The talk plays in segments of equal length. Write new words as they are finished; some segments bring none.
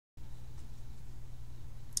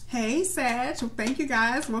Hey Sag, thank you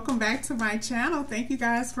guys. Welcome back to my channel. Thank you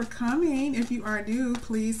guys for coming. If you are new,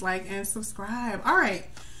 please like and subscribe. All right.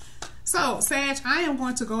 So Sag, I am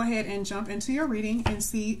going to go ahead and jump into your reading and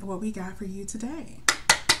see what we got for you today.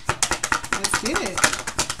 Let's get it.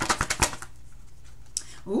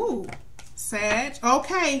 Ooh, Sag.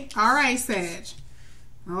 Okay. All right, Sag.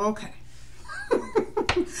 Okay.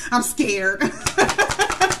 I'm scared.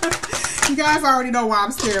 You guys already know why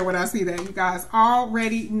I'm scared when I see that. You guys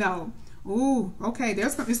already know. Ooh, okay.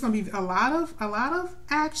 It's gonna be a lot of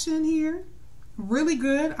action here. Really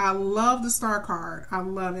good. I love the star card. I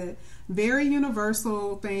love it. Very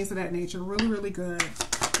universal, things of that nature. Really, really good.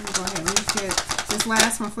 Let me go ahead. Let me get this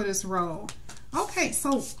last one for this row. Okay,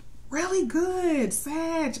 so really good,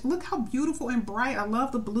 Sag. Look how beautiful and bright. I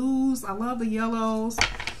love the blues. I love the yellows.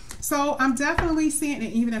 So I'm definitely seeing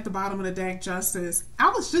it even at the bottom of the deck, justice. I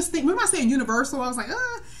was just thinking, remember I saying universal? I was like,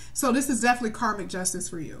 So this is definitely karmic justice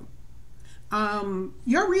for you.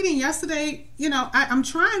 Your reading yesterday, you know, I'm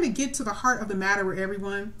trying to get to the heart of the matter with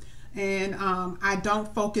everyone. And I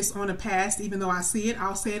don't focus on the past, even though I see it.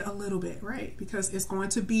 I'll say it a little bit, right? Because it's going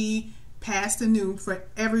to be past and new for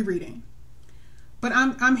every reading. But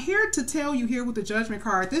I'm here to tell you here with the Judgment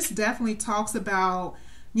card, this definitely talks about,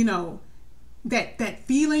 you know, that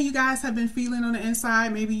feeling you guys have been feeling on the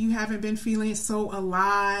inside. Maybe you haven't been feeling so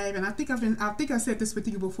alive. And I think I said this with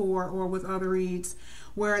you before or with other reads,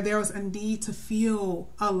 where there was a need to feel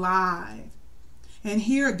alive. And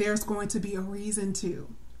here there's going to be a reason to,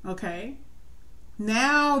 okay?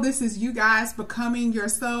 Now this is you guys becoming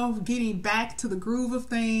yourself, getting back to the groove of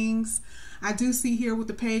things. I do see here with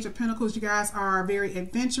the Page of Pentacles, you guys are very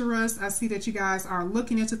adventurous. I see that you guys are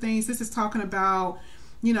looking into things. This is talking about,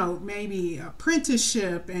 you know, maybe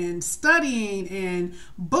apprenticeship and studying and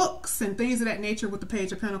books and things of that nature with the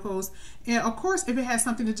Page of Pentacles. And of course, if it has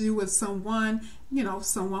something to do with someone, you know,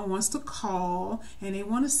 someone wants to call and they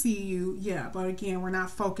want to see you. Yeah, but again, we're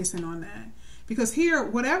not focusing on that. Because here,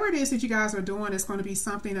 whatever it is that you guys are doing, is going to be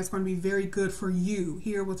something that's going to be very good for you.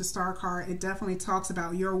 Here with the Star card, it definitely talks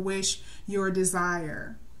about your wish, your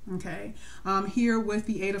desire. Okay, here with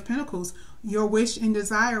the Eight of Pentacles, your wish and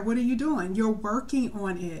desire, what are you doing? You're working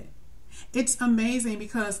on it. It's amazing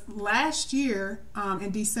because last year in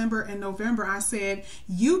December and November, I said,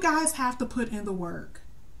 you guys have to put in the work,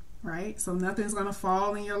 right? So nothing's going to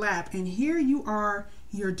fall in your lap. And here you are,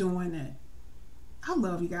 you're doing it. I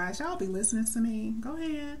love you guys. Y'all be listening to me. Go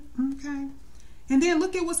ahead. Okay. And then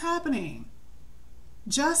look at what's happening.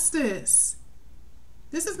 Justice.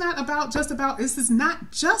 This is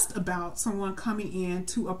not just about someone coming in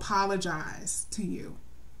to apologize to you.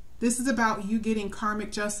 This is about you getting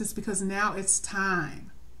karmic justice because now it's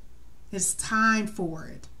time. It's time for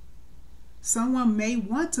it. Someone may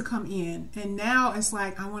want to come in and now it's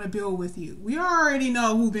like, I want to build with you. We already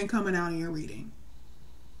know who's been coming out in your reading.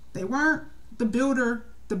 They weren't the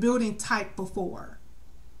building type before.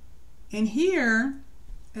 And here,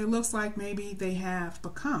 it looks like maybe they have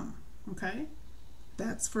become, okay?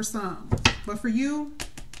 That's for some. But for you,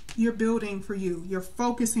 you're building for you. You're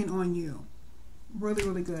focusing on you. Really,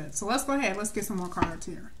 really good. So let's go ahead. Let's get some more cards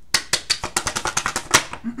here.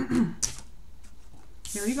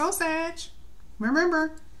 Here you go, Sag.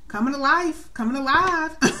 Remember, coming to life. Coming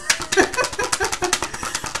alive.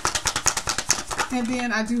 And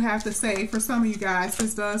then I do have to say, for some of you guys,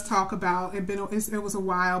 this does talk about, it was a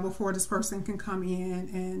while before this person can come in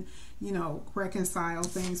and, you know, reconcile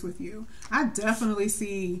things with you. I definitely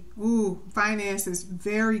see, finances,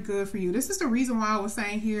 very good for you. This is the reason why I was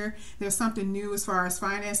saying here, there's something new as far as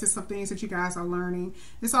finances, some things that you guys are learning.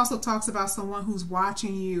 This also talks about someone who's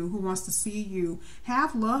watching you, who wants to see you,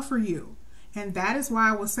 have love for you. And that is why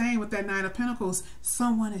I was saying with that Nine of Pentacles,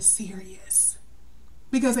 someone is serious.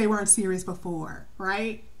 Because they weren't serious before,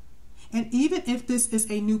 right? And even if this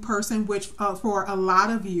is a new person, which for a lot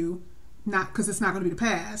of you, not because it's not going to be the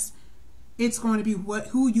past, it's going to be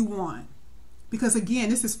who you want. Because again,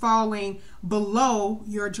 this is falling below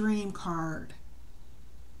your dream card.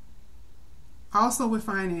 Also with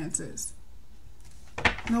finances.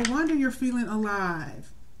 No wonder you're feeling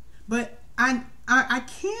alive. But I'm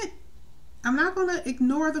not going to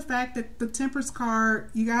ignore the fact that the Temperance card,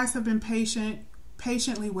 you guys have been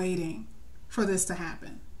patiently waiting for this to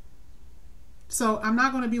happen. So I'm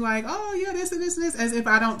not going to be like, oh yeah, this and this and this, as if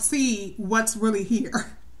I don't see what's really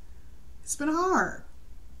here. It's been hard.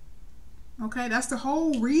 Okay, that's the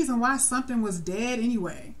whole reason why something was dead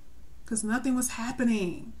anyway, because nothing was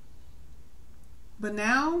happening. But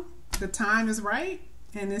now the time is right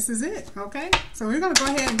and this is it. Okay, so we're going to go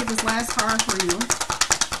ahead and get this last card for you.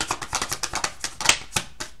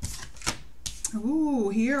 Ooh,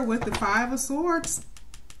 here with the Five of Swords.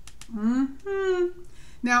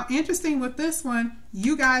 Now, interesting with this one,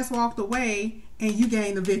 you guys walked away and you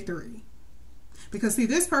gained the victory. Because see,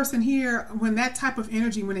 this person here, when that type of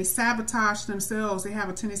energy, when they sabotage themselves, they have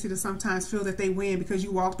a tendency to sometimes feel that they win because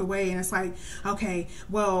you walked away, and it's like, okay,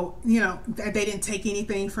 well, you know, they didn't take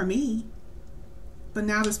anything from me. But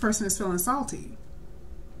now this person is feeling salty.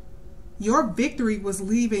 Your victory was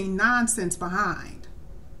leaving nonsense behind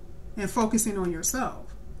and focusing on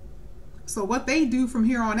yourself. So what they do from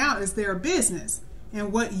here on out is their business.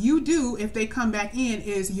 And what you do if they come back in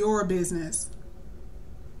is your business.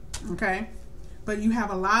 Okay? But you have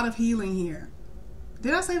a lot of healing here.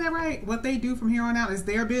 Did I say that right? What they do from here on out is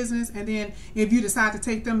their business. And then if you decide to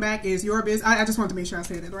take them back, is your business. I just wanted to make sure I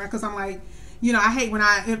said it right. Because I'm like, you know, I hate when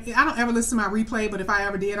I don't ever listen to my replay. But if I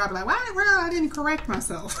ever did, I'd be like, why? Well, I didn't correct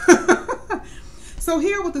myself. So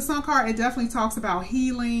here with the Sun card, it definitely talks about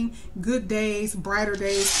healing, good days, brighter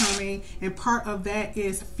days coming, and part of that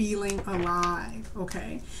is feeling alive,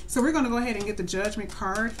 okay? So we're going to go ahead and get the Judgment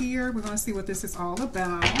card here. We're going to see what this is all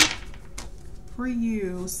about for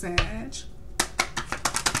you, Sag.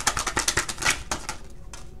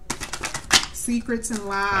 Secrets and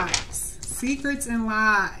lies. Secrets and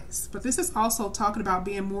lies. But this is also talking about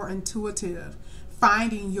being more intuitive,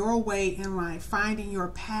 finding your way in life, finding your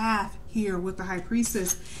path here with the High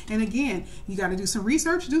Priestess. And again, you got to do some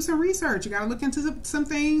research. Do some research. You got to look into some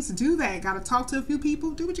things. Do that. Got to talk to a few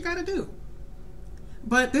people. Do what you got to do.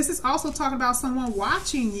 But this is also talking about someone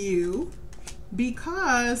watching you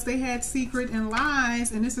because they had secret and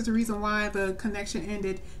lies, and this is the reason why the connection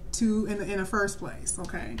ended in the first place.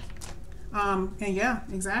 Okay. And yeah,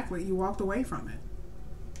 exactly. You walked away from it.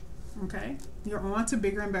 Okay. You're on to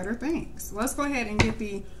bigger and better things. Let's go ahead and get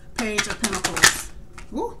the Page of Pentacles.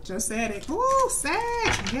 Ooh, just said it. Ooh,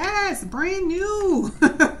 Sag. Yes, brand new.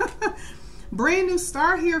 Brand new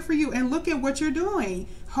start here for you. And look at what you're doing.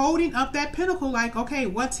 Holding up that pentacle like, okay,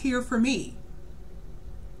 what's here for me?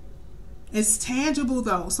 It's tangible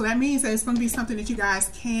though. So that means that it's going to be something that you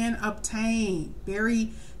guys can obtain.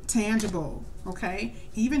 Very tangible. Okay,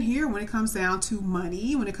 even here when it comes down to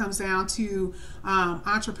money, when it comes down to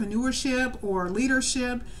entrepreneurship or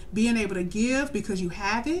leadership, being able to give because you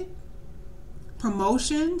have it,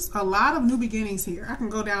 promotions, a lot of new beginnings here. I can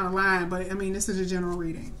go down the line, but I mean, this is a general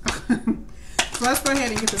reading. So let's go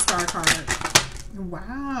ahead and get the Star card.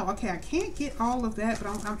 Wow, okay, I can't get all of that,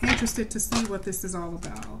 but I'm interested to see what this is all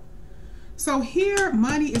about. So here,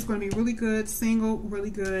 money is going to be really good, single,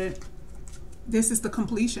 really good. This is the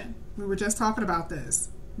completion. We were just talking about this.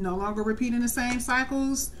 No longer repeating the same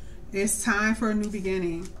cycles. It's time for a new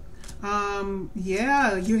beginning.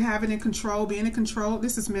 Yeah, you have it in control, being in control.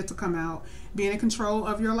 This is meant to come out. Being in control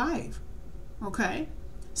of your life. Okay?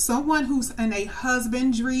 Someone who's in a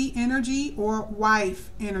husbandry energy or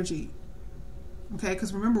wife energy. Okay?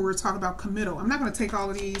 Because remember, we're talking about committal. I'm not going to take all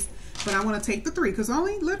of these, but I want to take the 3 because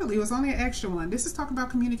literally it was only an extra one. This is talking about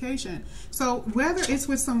communication. So whether it's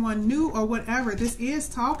with someone new or whatever, this is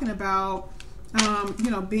talking about, you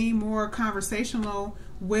know, being more conversational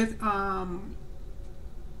with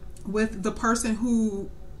the person who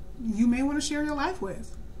you may want to share your life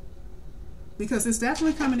with, because it's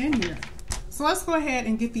definitely coming in here. So let's go ahead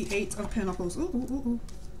and get the 8 of Pentacles. Ooh, ooh, ooh, ooh.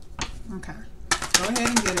 Okay, go ahead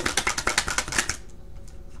and get it.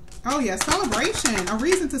 Oh yeah, celebration. A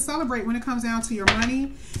reason to celebrate when it comes down to your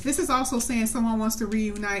money. This is also saying someone wants to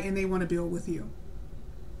reunite and they want to build with you.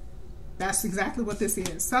 That's exactly what this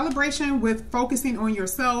is. Celebration with focusing on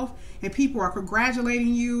yourself, and people are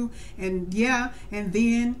congratulating you, and yeah, and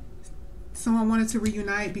then someone wanted to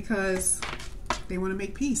reunite because they want to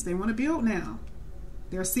make peace. They want to build now.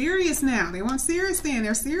 They're serious now. They weren't serious then.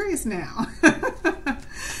 They're serious now.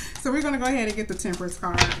 So we're going to go ahead and get the Temperance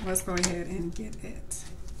card. Let's go ahead and get it.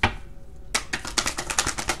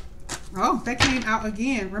 Oh, that came out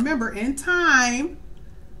again. Remember, in time,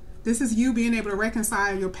 this is you being able to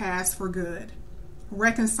reconcile your past for good.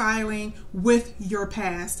 Reconciling with your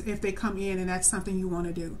past if they come in and that's something you want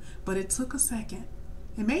to do. But it took a second.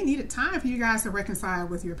 It may need a time for you guys to reconcile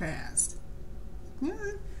with your past. Yeah.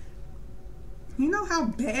 You know how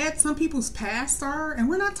bad some people's pasts are? And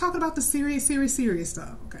we're not talking about the serious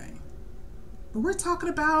stuff, okay? But we're talking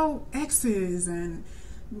about exes and,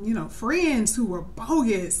 you know, friends who were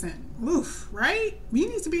bogus and oof, right? You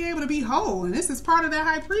need to be able to be whole, and this is part of that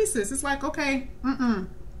High Priestess. It's like, okay, I'm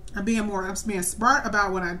being smart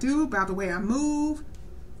about what I do, about the way I move,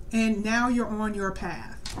 and now you're on your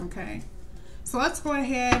path, okay? So let's go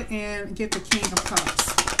ahead and get the King of Cups.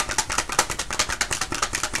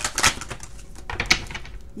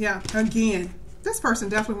 Yeah, again, this person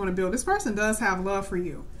definitely want to build. This person does have love for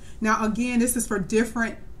you. Now, again, this is for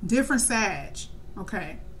different Sag,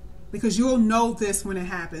 okay? because you'll know this when it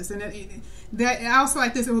happens. And that also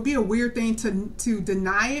like this, it would be a weird thing to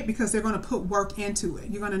deny it, because they're going to put work into it.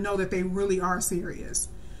 You're going to know that they really are serious.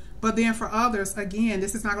 But then for others, again,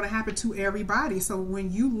 this is not going to happen to everybody. So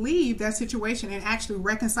when you leave that situation and actually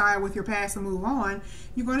reconcile with your past and move on,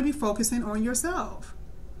 you're going to be focusing on yourself.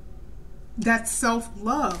 That's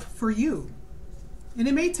self-love for you. And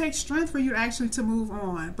it may take strength for you actually to move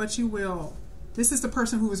on, but you will. This is the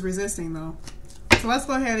person who is resisting, though. So let's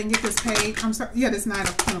go ahead and get this page. I'm sorry. Yeah, this Knight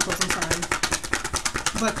of Pentacles. I'm sorry.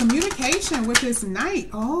 But communication with this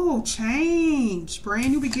Knight. Oh, change.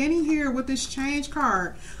 Brand new beginning here with this change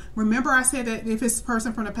card. Remember I said that if it's a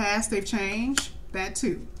person from the past, they've changed. That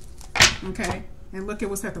too. Okay. And look at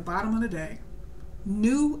what's at the bottom of the deck.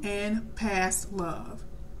 New and past love.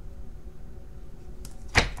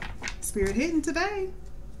 Spirit hidden today.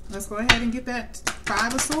 Let's go ahead and get that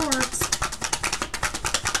Five of Swords.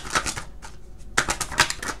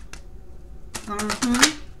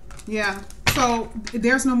 Yeah. So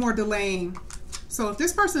there's no more delaying. So if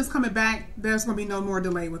this person is coming back, there's going to be no more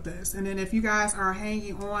delay with this. And then if you guys are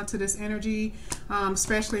hanging on to this energy,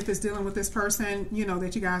 especially if it's dealing with this person, you know,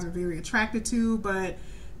 that you guys are very attracted to, but,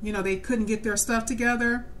 you know, they couldn't get their stuff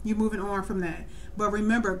together, you're moving on from that. But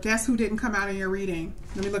remember, guess who didn't come out in your reading?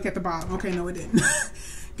 Let me look at the bottom. Okay, no, it didn't.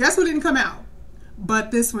 Guess who didn't come out?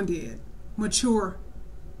 But this one did. Mature.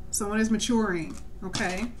 Someone is maturing.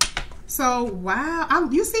 Okay. So, wow.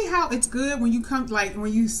 You see how it's good when you come, like,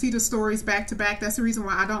 when you see the stories back to back. That's the reason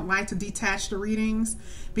why I don't like to detach the readings,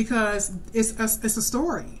 because it's a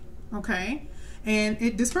story. Okay.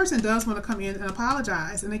 And this person does want to come in and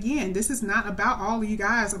apologize. And again, this is not about all of you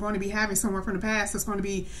guys are going to be having someone from the past that's going to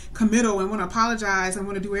be committal and want to apologize and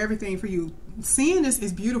want to do everything for you. Seeing this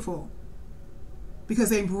is beautiful because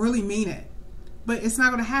they really mean it. But it's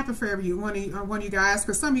not going to happen for every one of you guys,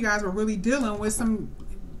 because some of you guys are really dealing with some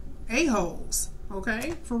a-holes.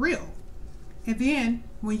 Okay? For real. And then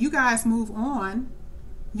when you guys move on,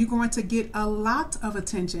 you're going to get a lot of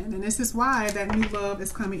attention. And this is why that new love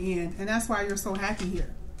is coming in. And that's why you're so happy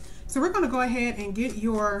here. So we're going to go ahead and get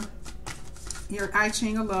your I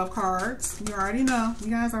Ching of Love cards. You already know. You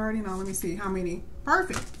guys already know. Let me see how many.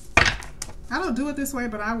 Perfect. I don't do it this way,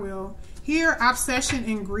 but I will. Here, obsession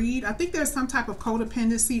and greed. I think there's some type of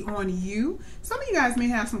codependency on you. Some of you guys may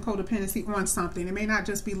have some codependency on something. It may not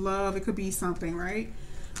just be love. It could be something, right?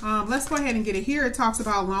 Let's go ahead and get it. Here it talks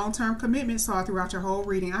about long-term commitment saw throughout your whole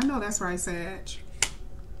reading. I know that's right, Sag.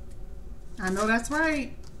 I know that's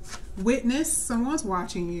right. Witness, someone's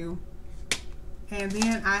watching you. And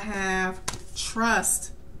then I have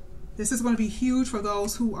trust. This is going to be huge for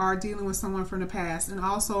those who are dealing with someone from the past, and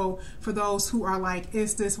also for those who are like,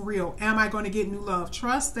 is this real? Am I going to get new love?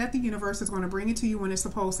 Trust that the universe is going to bring it to you when it's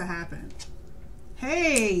supposed to happen.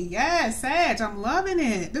 Hey, yes, Sag, I'm loving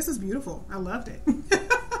it. This is beautiful. I loved it.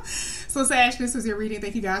 So Sag, this is your reading.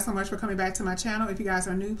 Thank you guys so much for coming back to my channel. If you guys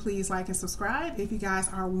are new, please like and subscribe. If you guys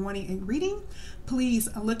are wanting a reading, please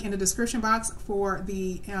look in the description box for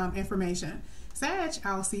the information. Sag,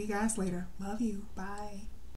 I'll see you guys later. Love you. Bye.